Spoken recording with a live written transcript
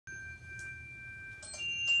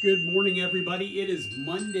Good morning, everybody. It is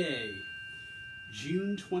Monday,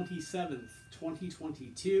 June 27th,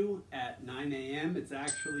 2022 at 9 a.m. It's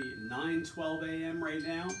actually 9:12 a.m. right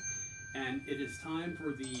now, and it is time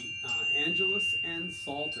for the Angelus and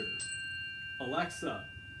Psalter. Alexa,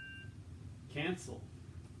 cancel.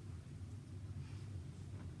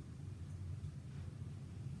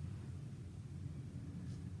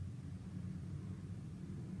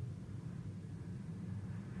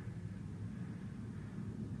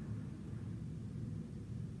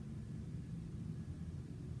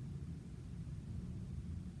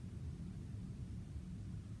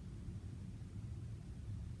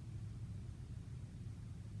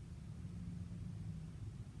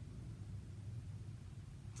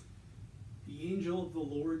 The angel of the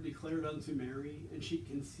Lord declared unto Mary, and she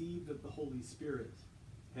conceived of the Holy Spirit.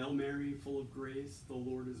 Hail Mary, full of grace, the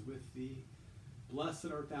Lord is with thee. Blessed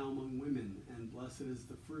art thou among women, and blessed is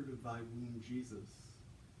the fruit of thy womb, Jesus.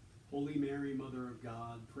 Holy Mary, Mother of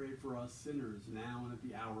God, pray for us sinners, now and at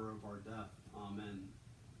the hour of our death. Amen.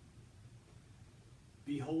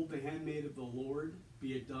 Behold the handmaid of the Lord,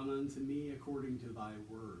 be it done unto me according to thy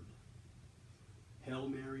word. Hail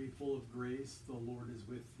Mary, full of grace, the Lord is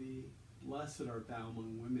with thee. Blessed art thou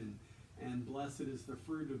among women, and blessed is the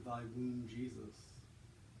fruit of thy womb, Jesus.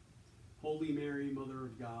 Holy Mary, Mother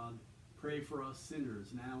of God, pray for us sinners,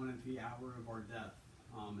 now and at the hour of our death.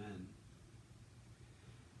 Amen.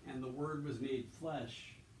 And the Word was made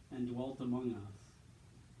flesh and dwelt among us.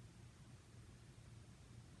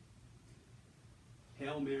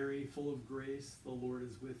 Hail Mary, full of grace, the Lord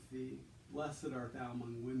is with thee. Blessed art thou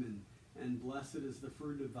among women, and blessed is the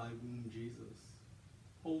fruit of thy womb, Jesus.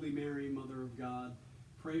 Holy Mary, Mother of God,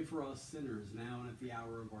 pray for us sinners, now and at the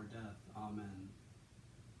hour of our death. Amen.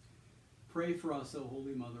 Pray for us, O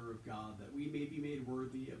Holy Mother of God, that we may be made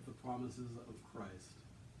worthy of the promises of Christ.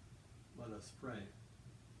 Let us pray.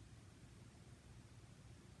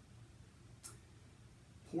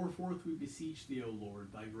 Pour forth, we beseech thee, O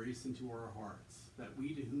Lord, thy grace into our hearts, that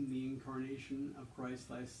we, to whom the incarnation of Christ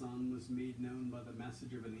thy Son was made known by the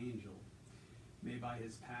message of an angel, may by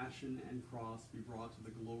his passion and cross be brought to the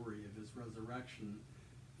glory of his resurrection,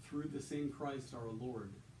 through the same Christ our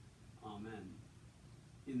Lord. Amen.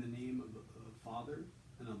 In the name of the Father,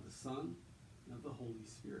 and of the Son, and of the Holy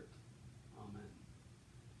Spirit. Amen.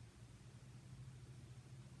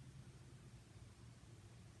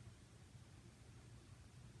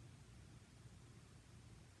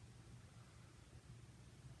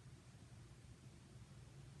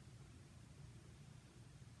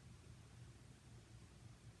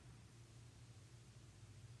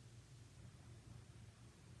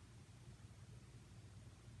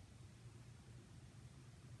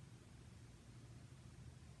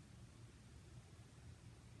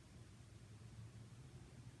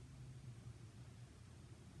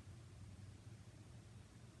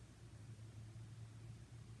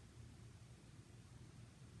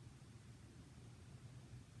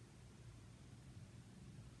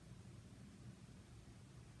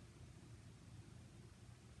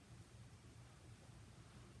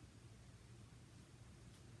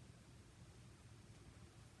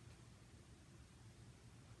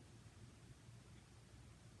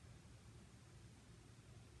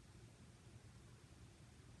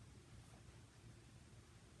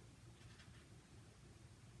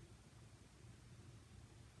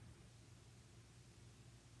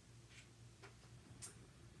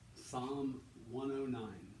 Psalm 109.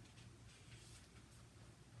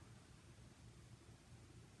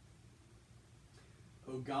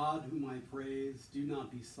 O God, whom I praise, do not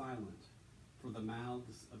be silent, for the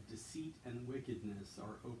mouths of deceit and wickedness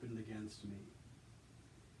are opened against me.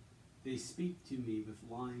 They speak to me with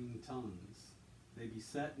lying tongues. They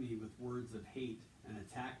beset me with words of hate and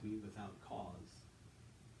attack me without cause.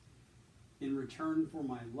 In return for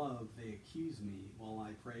my love, they accuse me while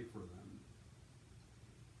I pray for them.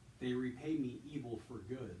 They repay me evil for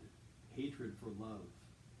good, hatred for love.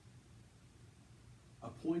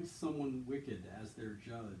 Appoint someone wicked as their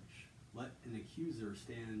judge. Let an accuser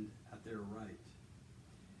stand at their right.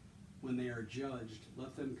 When they are judged,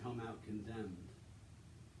 let them come out condemned.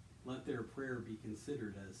 Let their prayer be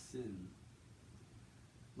considered as sin.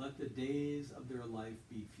 Let the days of their life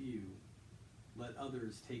be few. Let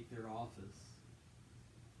others take their office.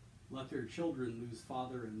 Let their children lose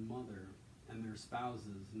father and mother, and their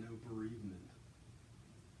spouses no bereavement.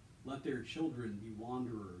 Let their children be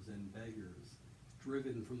wanderers and beggars,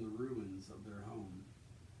 driven from the ruins of their home.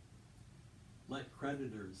 Let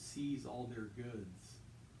creditors seize all their goods.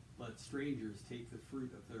 Let strangers take the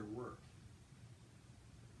fruit of their work.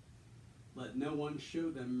 Let no one show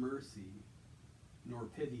them mercy, nor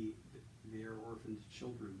pity their orphaned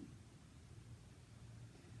children.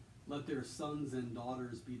 Let their sons and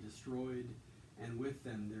daughters be destroyed, and with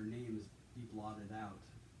them their names be blotted out.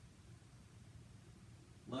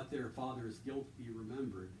 Let their father's guilt be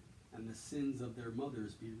remembered, and the sins of their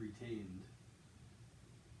mothers be retained.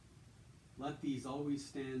 Let these always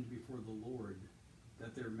stand before the Lord,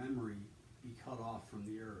 that their memory be cut off from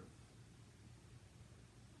the earth.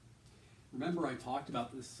 Remember, I talked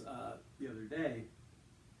about this the other day,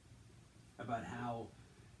 about how,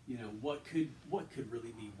 what could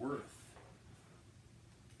really be worth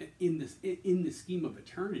in the scheme of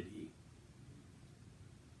eternity.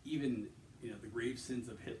 Even the grave sins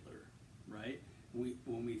of Hitler, right?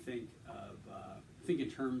 When we think in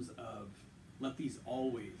terms of let these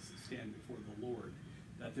always stand before the Lord,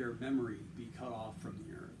 that their memory be cut off from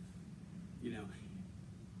the earth.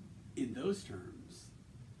 In those terms,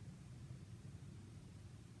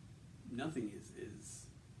 nothing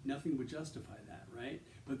nothing would justify that, right?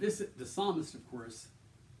 But the psalmist, of course,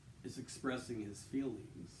 is expressing his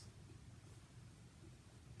feelings.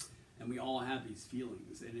 And we all have these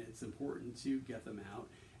feelings, and it's important to get them out.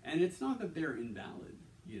 And it's not that they're invalid,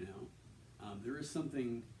 there is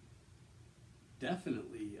something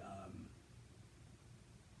definitely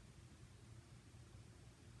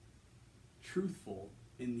truthful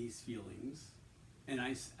in these feelings. And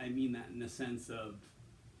I mean that in the sense of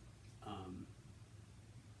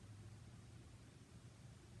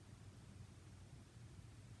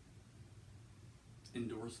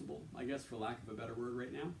endorsable, I guess, for lack of a better word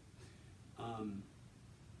right now.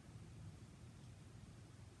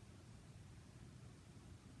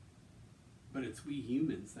 But it's we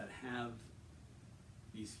humans that have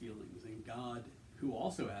these feelings, and God, who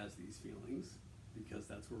also has these feelings, because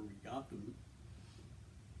that's where we got them,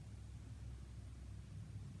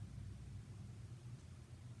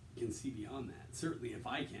 can see beyond that. Certainly if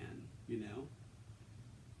I can,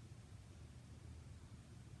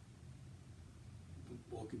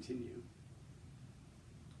 We'll continue.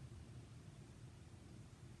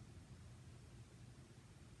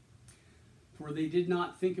 For they did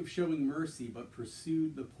not think of showing mercy, but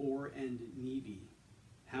pursued the poor and needy,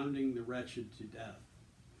 hounding the wretched to death.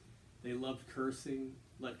 They loved cursing,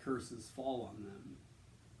 let curses fall on them.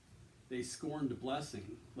 They scorned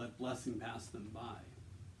blessing, let blessing pass them by.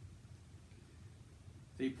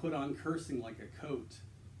 They put on cursing like a coat,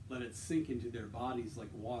 let it sink into their bodies like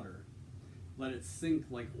water. Let it sink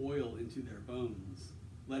like oil into their bones.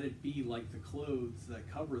 Let it be like the clothes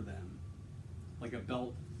that cover them, like a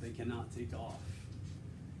belt they cannot take off.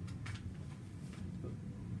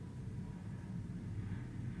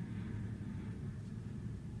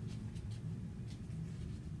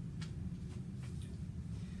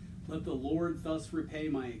 Let the Lord thus repay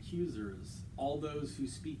my accusers, all those who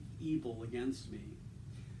speak evil against me.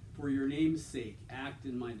 For your name's sake, act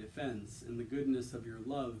in my defense, and the goodness of your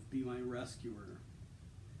love be my rescuer.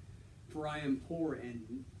 For I am poor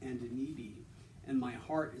and needy, and my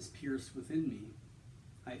heart is pierced within me.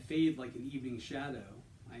 I fade like an evening shadow.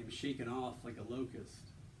 I am shaken off like a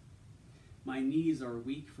locust. My knees are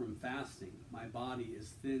weak from fasting. My body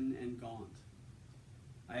is thin and gaunt.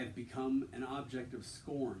 I have become an object of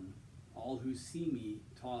scorn. All who see me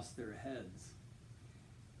toss their heads.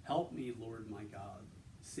 Help me, Lord my God.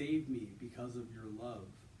 Save me because of your love.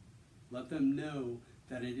 Let them know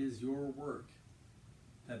that it is your work,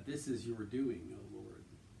 that this is your doing, O Lord.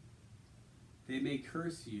 They may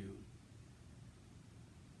curse you.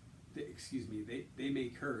 They may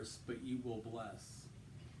curse, but you will bless.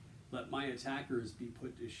 Let my attackers be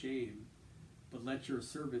put to shame, but let your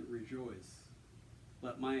servant rejoice.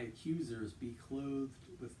 Let my accusers be clothed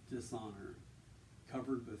with dishonor,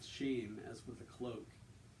 covered with shame as with a cloak.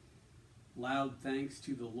 Loud thanks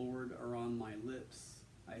to the Lord are on my lips.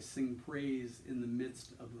 I sing praise in the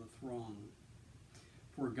midst of the throng.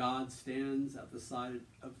 For God stands at the side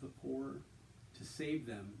of the poor to save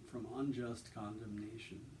them from unjust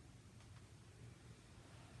condemnation.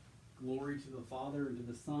 Glory to the Father, and to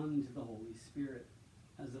the Son, and to the Holy Spirit,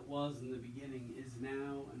 as it was in the beginning, is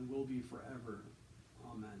now, and will be forever.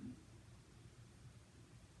 Amen.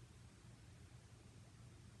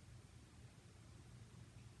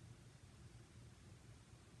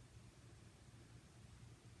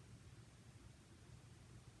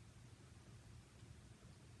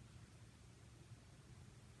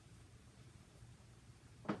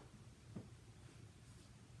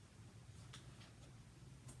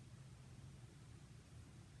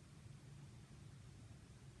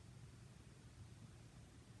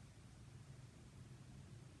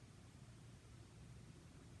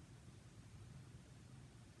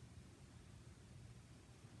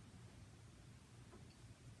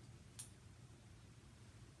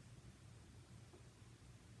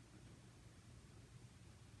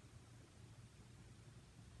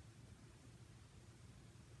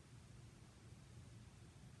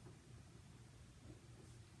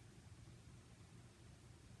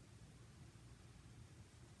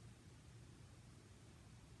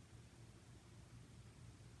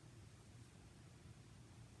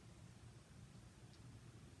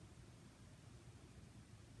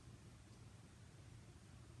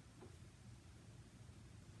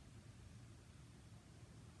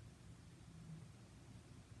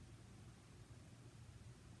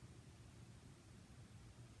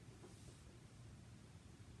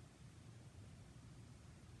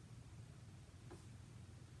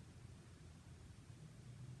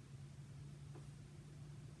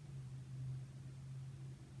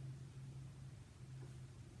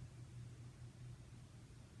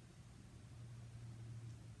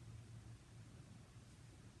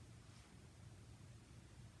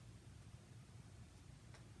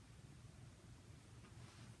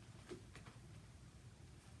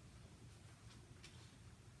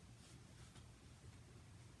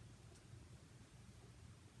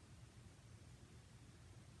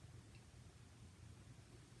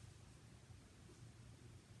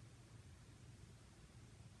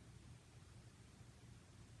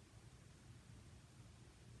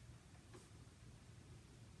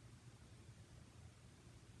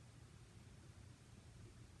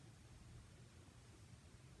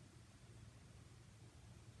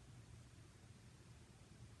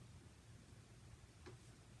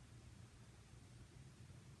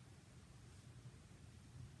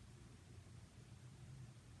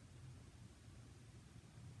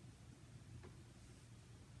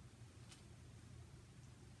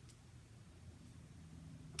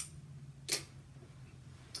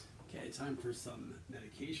 time for some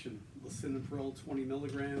medication. Lisinopril 20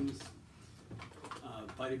 milligrams,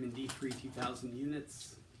 vitamin D3 2,000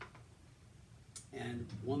 units, and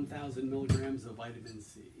 1,000 milligrams of vitamin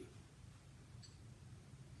C.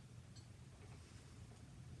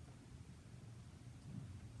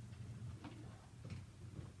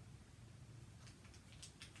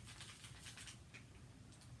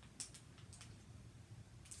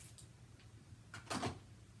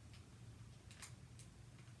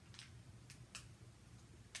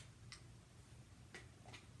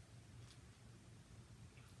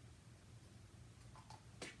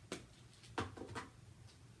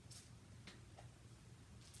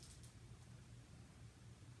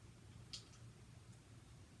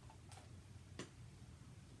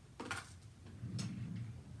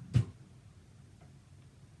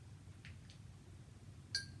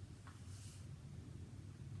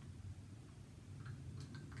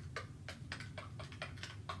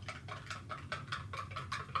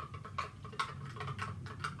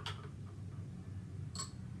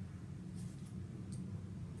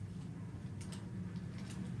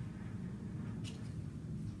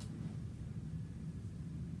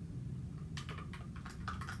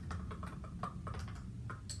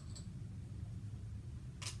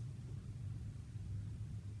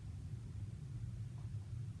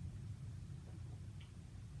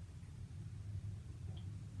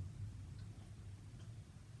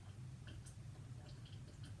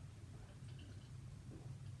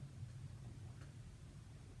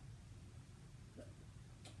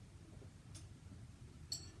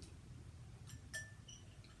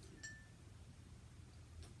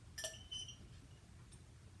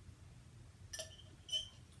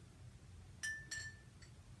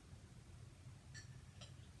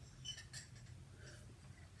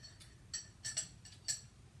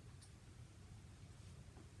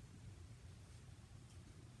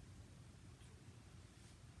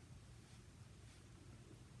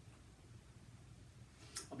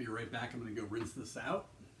 I'll be right back. I'm going to go rinse this out.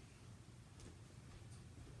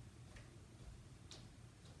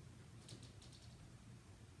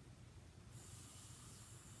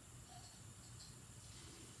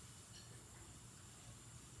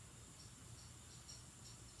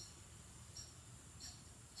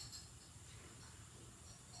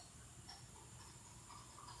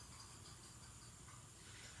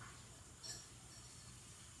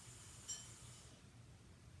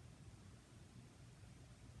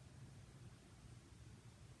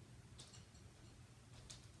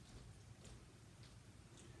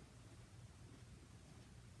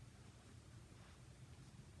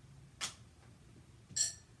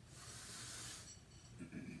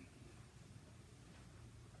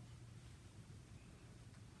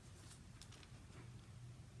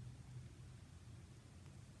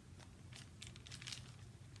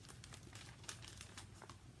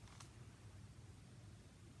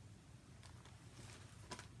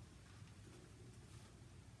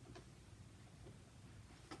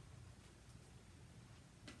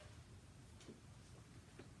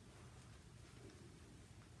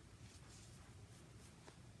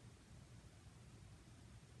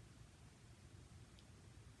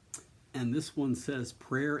 And this one says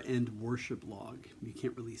prayer and worship log. You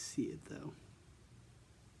can't really see it though.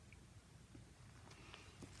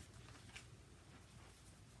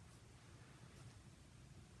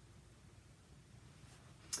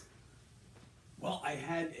 Well, I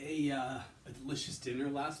had a delicious dinner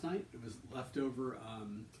last night. It was leftover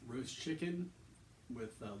roast chicken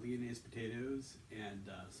with Lyonnaise potatoes and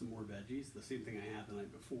some more veggies. The same thing I had the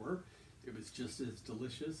night before. It was just as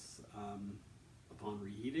delicious upon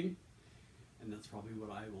reheating. And that's probably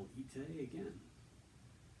what I will eat today again.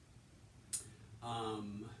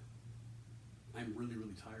 I'm really,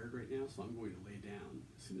 really tired right now, so I'm going to lay down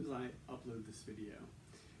as soon as I upload this video.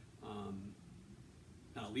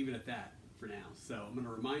 I'll leave it at that for now. So I'm going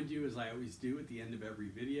to remind you, as I always do at the end of every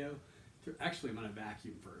video, actually I'm going to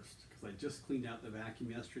vacuum first, because I just cleaned out the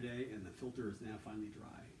vacuum yesterday, and the filter is now finally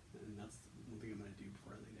dry. And that's one thing I'm going to do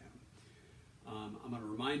before I lay down. I'm going to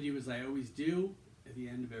remind you, as I always do, at the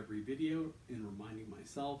end of every video, in reminding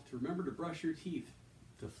myself to remember to brush your teeth,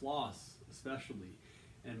 to floss especially,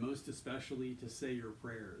 and most especially to say your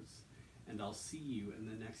prayers. And I'll see you in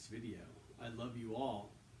the next video. I love you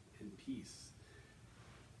all, and peace.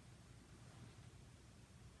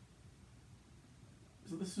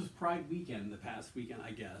 So this was Pride weekend, the past weekend,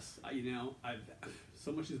 I guess.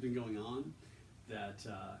 So much has been going on that,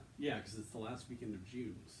 yeah, because it's the last weekend of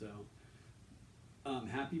June. So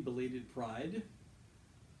happy belated Pride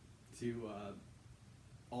to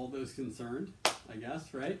all those concerned, I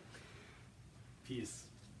guess, right? Peace.